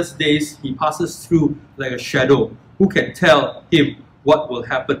meaningless days he passes through like a shadow, who can tell him what will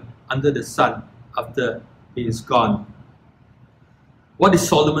happen under the sun after he is gone? What is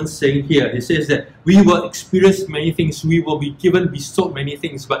Solomon saying here? He says that we will experience many things, we will be bestowed many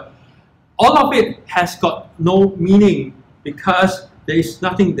things, but all of it has got no meaning because there is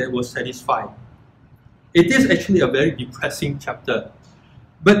nothing that will satisfy. It is actually a very depressing chapter.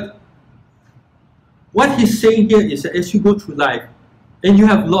 But what he's saying here is that as you go through life, and you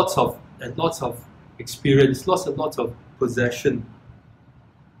have lots of experience, lots of possession,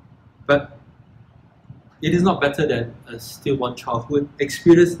 but it is not better than a stillborn child who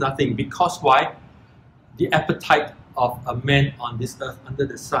experienced nothing. Because why? The appetite of a man on this earth under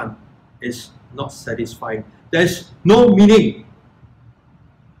the sun is not satisfying. There's no meaning.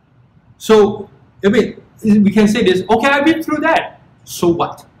 So, I mean, we can say this: okay, I've been through that. So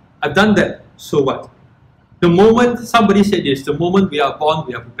what? I've done that. So what? The moment somebody said this, the moment we are born,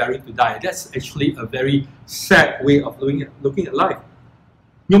 we are preparing to die. That's actually a very sad way of looking at life.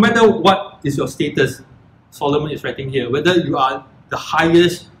 No matter what is your status, Solomon is writing here, whether you are the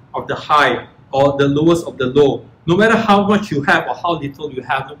highest of the high or the lowest of the low, no matter how much you have or how little you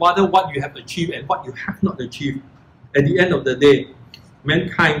have, no matter what you have achieved and what you have not achieved, at the end of the day,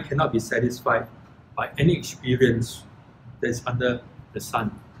 mankind cannot be satisfied by any experience that is under the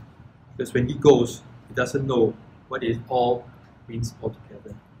sun. Because when he goes, he doesn't know what it all means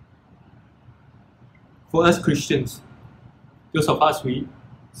altogether. For us Christians, those of us we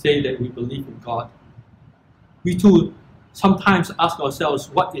say that we believe in God, we too sometimes ask ourselves,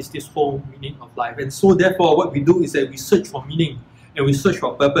 what is this whole meaning of life? And so therefore what we do is that we search for meaning and we search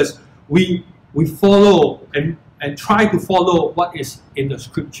for purpose. We follow and try to follow what is in the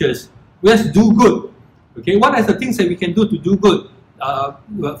scriptures. Let's do good. Okay, what are the things that we can do to do good?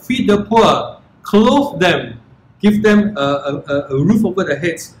 Feed the poor, clothe them, give them a roof over their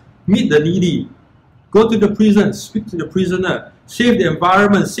heads, meet the needy, go to the prison, speak to the prisoner, save the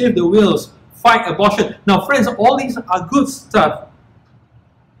environment, save the whales, fight abortion. Now friends, all these are good stuff.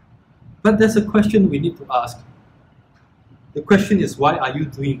 But there's a question we need to ask. The question is, why are you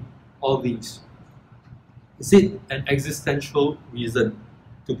doing all these? Is it an existential reason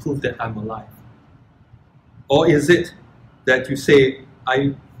to prove that I'm alive? Or is it that you say,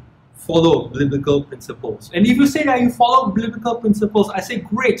 I follow biblical principles? And if you say that you follow biblical principles, I say,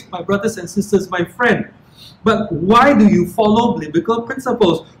 great, my brothers and sisters, my friend. But why do you follow biblical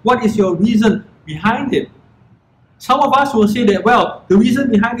principles? What is your reason behind it? Some of us will say that, well, the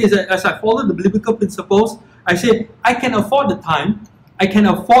reason behind it is that as I follow the biblical principles, I say, I can afford the time, I can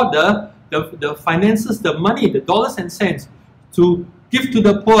afford the finances, the money, the dollars and cents to give to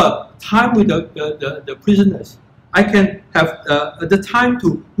the poor, time with the prisoners. I can have the time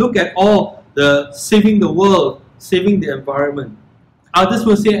to look at all the saving the world, saving the environment. Others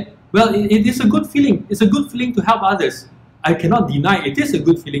will say, well, it is a good feeling. It's a good feeling to help others. I cannot deny it is a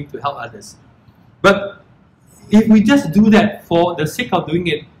good feeling to help others. But if we just do that for the sake of doing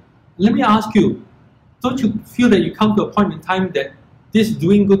it, let me ask you, don't you feel that you come to a point in time that this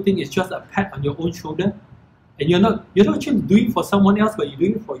doing good thing is just a pat on your own shoulder? And you're not just doing it for someone else, but you're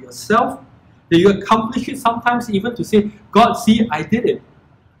doing it for yourself? That you accomplish it sometimes even to say, God, see, I did it.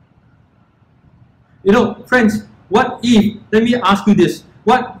 You know, friends, what if, let me ask you this,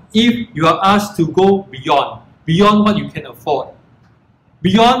 what if you are asked to go beyond what you can afford?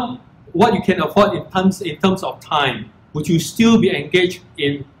 Beyond what you can afford in terms of time, would you still be engaged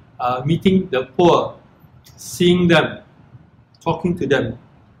in meeting the poor, seeing them, talking to them,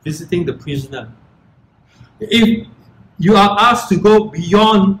 visiting the prisoner? If you are asked to go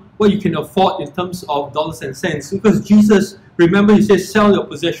beyond what you can afford in terms of dollars and cents, because Jesus, remember, he says, sell your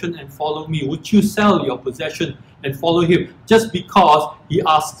possession and follow me. Would you sell your possession and follow him just because he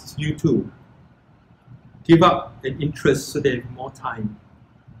asks you to? Give up an interest so that you have more time.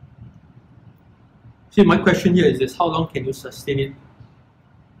 See, my question here is this: how long can you sustain it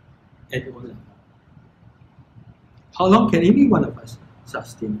at your own level? How long can any one of us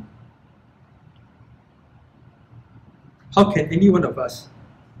sustain it? How can any one of us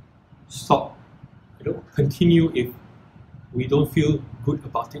stop, continue if we don't feel good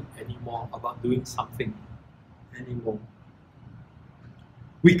about it anymore, about doing something anymore?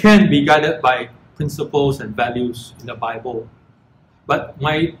 We can be guided by principles and values in the Bible. But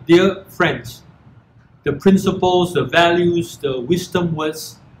my dear friends, the principles, the values, the wisdom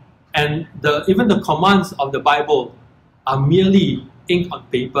words, and even the commands of the Bible are merely ink on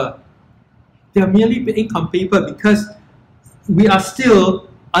paper. They are merely ink on paper because we are still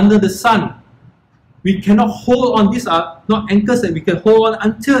under the sun. We cannot hold on. These are not anchors that we can hold on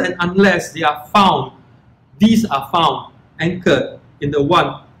until and unless they are found. These are found, anchored in the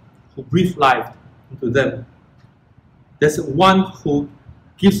one who breathed life into them. There's one who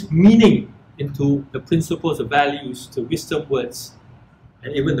gives meaning into the principles, the values, the wisdom words,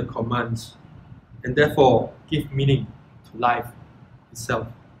 and even the commands, and therefore give meaning to life itself.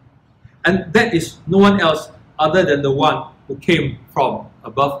 And that is no one else other than the one who came from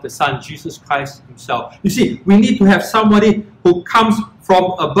above the sun, Jesus Christ himself. You see, we need to have somebody who comes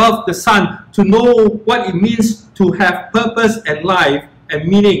from above the sun to know what it means to have purpose and life and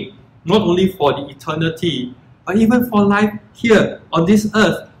meaning, not only for the eternity, but even for life here on this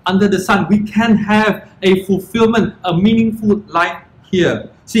earth, under the sun. We can have a fulfillment, a meaningful life here.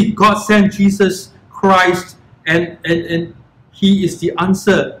 See, God sent Jesus Christ, and he is the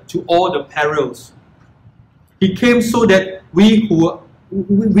answer to all the perils. He came so that we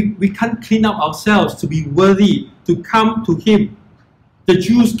can't clean up ourselves to be worthy to come to him. The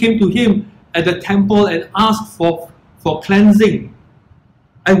Jews came to him at the temple and asked for cleansing.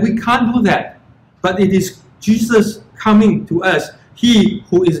 And we can't do that. But it is Jesus coming to us. He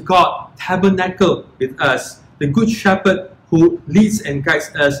who is God, tabernacle with us. The good shepherd who leads and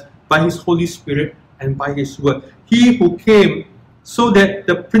guides us by his Holy Spirit and by his word. He who came so that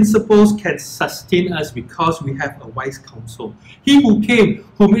the principles can sustain us because we have a wise counsel. He who came,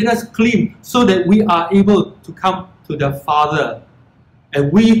 who made us clean so that we are able to come to the Father.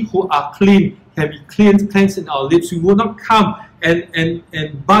 And we who are clean can be cleansed in our lips. We will not come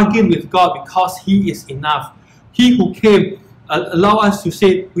and bargain with God because he is enough. He who came allow us to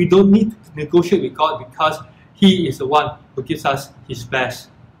say we don't need to negotiate with God because he is the one who gives us his best.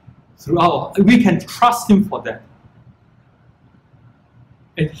 We can trust him for that.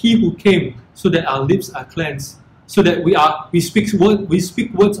 And he who came so that our lips are cleansed, so that we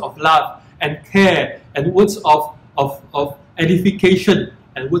speak words of love and care and words of edification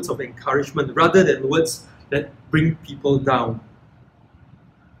and words of encouragement rather than words that bring people down.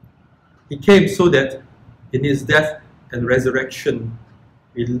 He came so that in his death and resurrection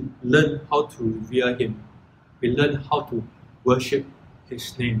we learn how to revere him. We learn how to worship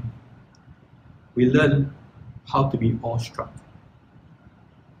his name. We learn how to be awestruck.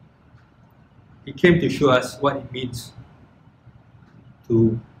 He came to show us what it means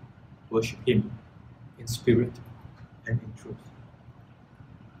to worship him in spirit and in truth.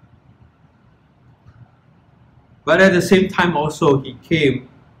 But at the same time also, he came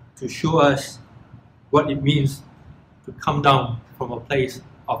to show us what it means to come down from a place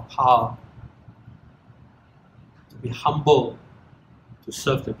of power, to be humble, to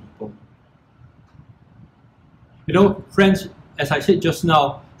serve the people. You know, friends, as I said just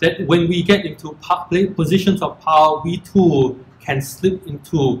now, that when we get into positions of power, we too can slip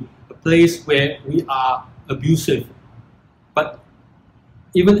into a place where we are abusive. But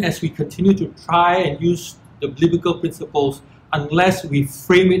even as we continue to try and use the biblical principles, unless we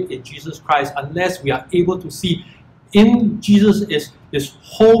frame it in Jesus Christ, unless we are able to see in Jesus is this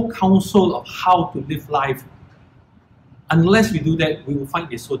whole counsel of how to live life, unless we do that, we will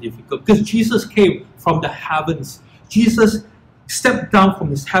find it so difficult. Because Jesus came from the heavens. Jesus stepped down from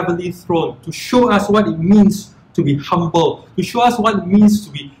his heavenly throne to show us what it means to be humble, to show us what it means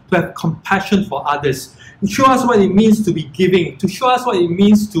to have compassion for others, to show us what it means to be giving, to show us what it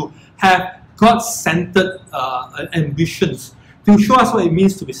means to have God-centered ambitions, to show us what it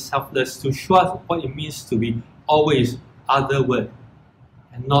means to be selfless, to show us what it means to be always otherward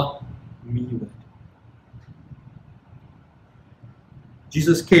and not me-ward.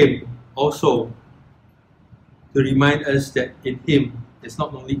 Jesus came also to remind us that in him is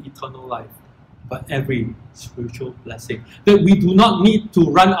not only eternal life, but every spiritual blessing. That we do not need to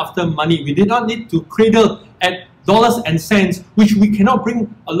run after money. We do not need to cradle at dollars and cents, which we cannot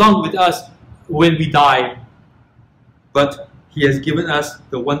bring along with us when we die. But he has given us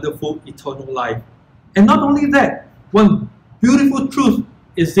the wonderful eternal life. And not only that, one beautiful truth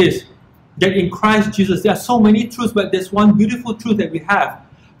is this, that in Christ Jesus, there are so many truths, but there's one beautiful truth that we have,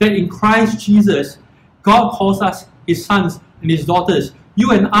 that in Christ Jesus, God calls us his sons and his daughters.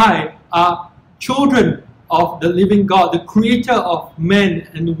 You and I are children of the living God, the creator of men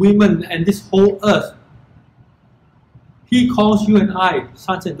and women and this whole earth. He calls you and I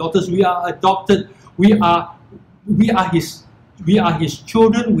sons and daughters. We are adopted. We are his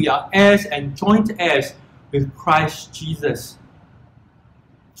children. We are heirs and joint heirs with Christ Jesus.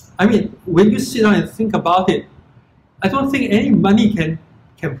 I mean, when you sit down and think about it, I don't think any money can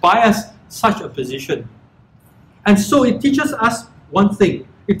buy us such a position. And so it teaches us one thing.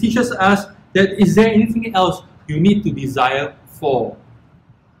 It teaches us that is there anything else you need to desire for?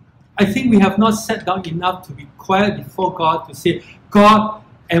 I think we have not sat down enough to be quiet before God to say, God,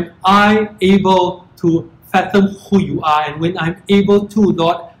 am I able to fathom who you are? And when I'm able to,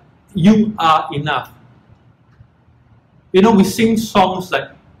 Lord, you are enough. You know, we sing songs like,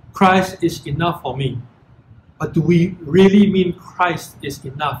 Christ is enough for me. But do we really mean Christ is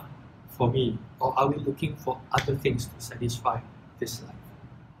enough for me? Or are we looking for other things to satisfy this life?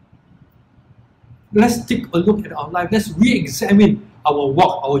 Let's take a look at our life. Let's re-examine our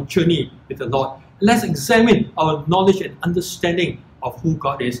walk, our journey with the Lord. Let's examine our knowledge and understanding of who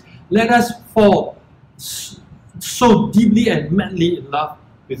God is. Let us fall so deeply and madly in love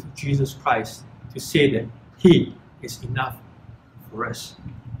with Jesus Christ to say that he is enough for us.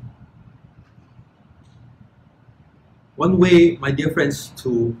 One way, my dear friends,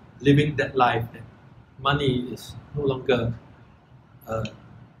 to living that life, that money is no longer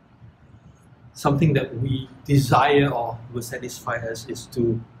something that we desire or will satisfy us, is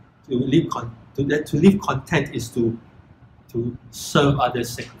to live content, is to serve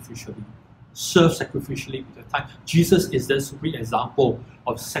others sacrificially. Serve sacrificially with your time. Jesus is the supreme example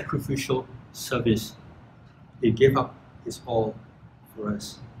of sacrificial service. He gave up his all for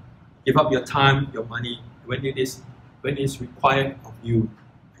us. Give up your time, your money, when it is required of you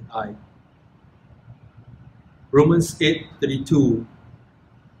and I. Romans 8:32,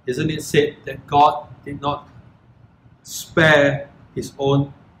 isn't it said that God did not spare his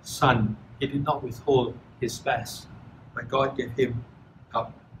own son? He did not withhold his best, but God gave him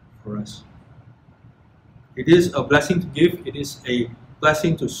up for us. It is a blessing to give. It is a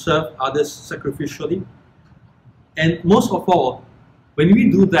blessing to serve others sacrificially. And most of all, when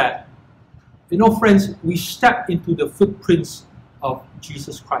we do that, you know, friends, we step into the footprints of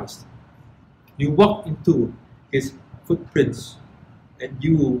Jesus Christ. You walk into his footprints and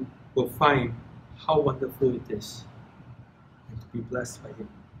you will find how wonderful it is to be blessed by him.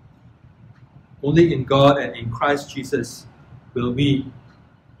 Only in God and in Christ Jesus will we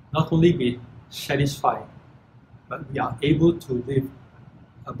not only be satisfied, but we are able to live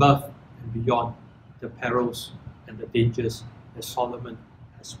above and beyond the perils and the dangers that Solomon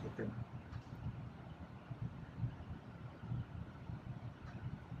has spoken.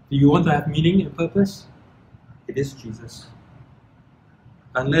 Do you want to have meaning and purpose? It is Jesus.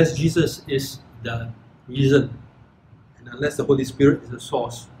 Unless Jesus is the reason, and unless the Holy Spirit is the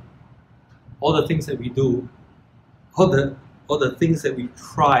source, all the things that we do, all the things that we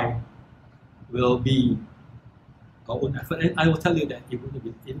try will be our own effort. And I will tell you that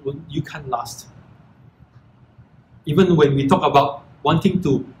you can't last. Even when we talk about wanting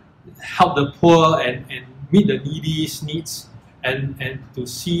to help the poor and meet the needy's needs and to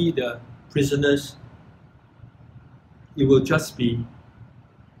see the prisoners, it will just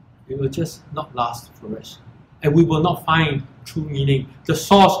not last for us. And we will not find true meaning. The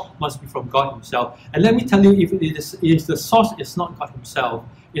source must be from God Himself. And let me tell you, if the source is not God Himself,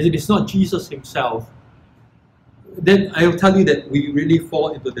 if it is not Jesus Himself, then I will tell you that we really fall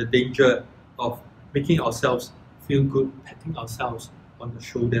into the danger of making ourselves feel good, patting ourselves on the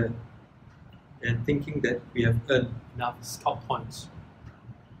shoulder, and thinking that we have earned enough scout points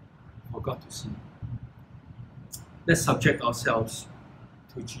for God to see. Let's subject ourselves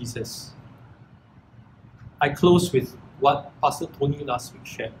to Jesus. I close with what Pastor Tony last week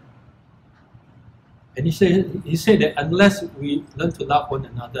shared. And he said that unless we learn to love one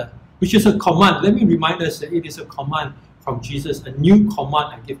another, which is a command, let me remind us that it is a command from Jesus, a new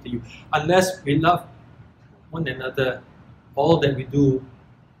command I give to you. Unless we love one another, all that we do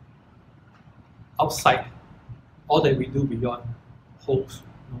outside, all that we do beyond holds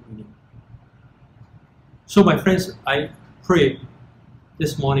no meaning. So my friends, I pray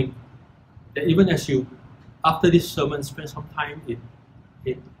this morning that even as you, after this sermon, spend some time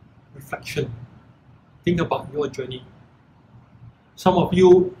in reflection, think about your journey. Some of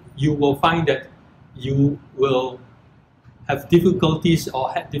you will find that you will have difficulties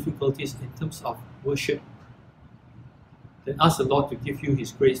or had difficulties in terms of worship. Then ask the Lord to give you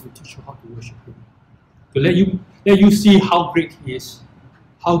His grace to teach you how to worship Him. To let you see how great He is,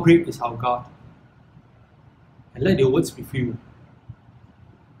 how great is our God. And let your words be few.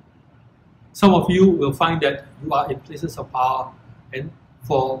 Some of you will find that you are in places of power, and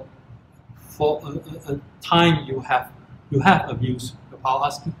for a time you have abused your power.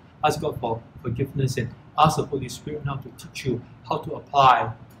 Ask God for forgiveness and ask the Holy Spirit now to teach you how to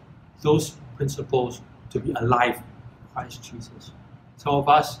apply those principles to be alive in Christ Jesus. Some of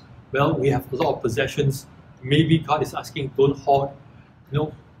us, well, we have a lot of possessions. Maybe God is asking, don't hoard,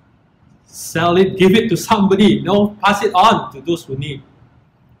 sell it, give it to somebody, pass it on to those who need.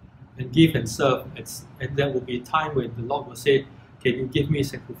 And give and serve. And there will be a time when the Lord will say, can you give me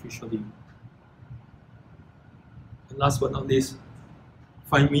sacrificially? And last but not least,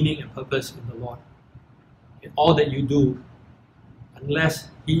 find meaning and purpose in the Lord. In all that you do, unless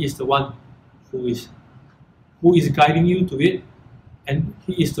He is the one who is guiding you to it, and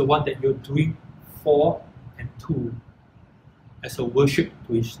He is the one that you're doing for and to, as a worship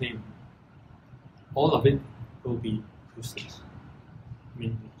to His name, all of it will be useless,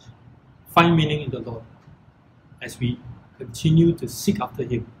 meaningless. Find meaning in the Lord as we continue to seek after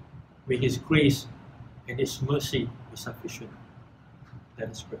Him. May His grace and His mercy be sufficient.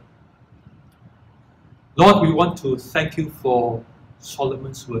 Let us pray. Lord, we want to thank You for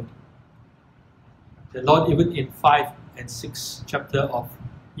Solomon's word. The Lord, even in 5 and 6 chapter of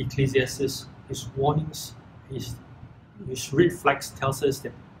Ecclesiastes, his warnings, his red flags tells us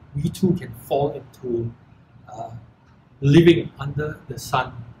that we too can fall into living under the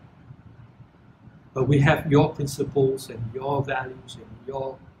sun. But we have Your principles and Your values and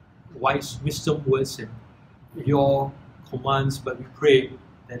Your wise wisdom words and Your commands, but we pray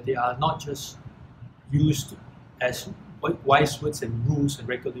that they are not just used as wise words and rules and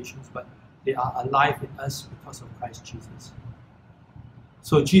regulations, but they are alive in us because of Christ Jesus.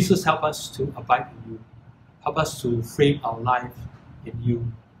 So Jesus, help us to abide in You. Help us to frame our life in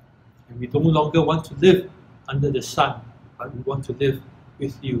You. And we no longer want to live under the sun, but we want to live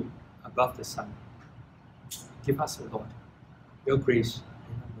with You above the sun. Give us, O Lord, Your grace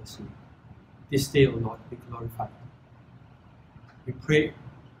and Your mercy. This day, O Lord, be glorified. We pray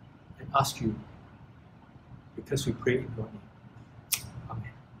and ask You because we pray in Your name.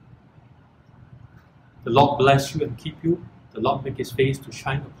 Amen. The Lord bless you and keep you. The Lord make His face to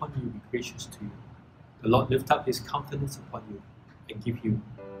shine upon you, be gracious to you. The Lord lift up His countenance upon you and give you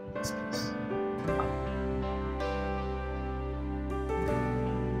His peace. Amen.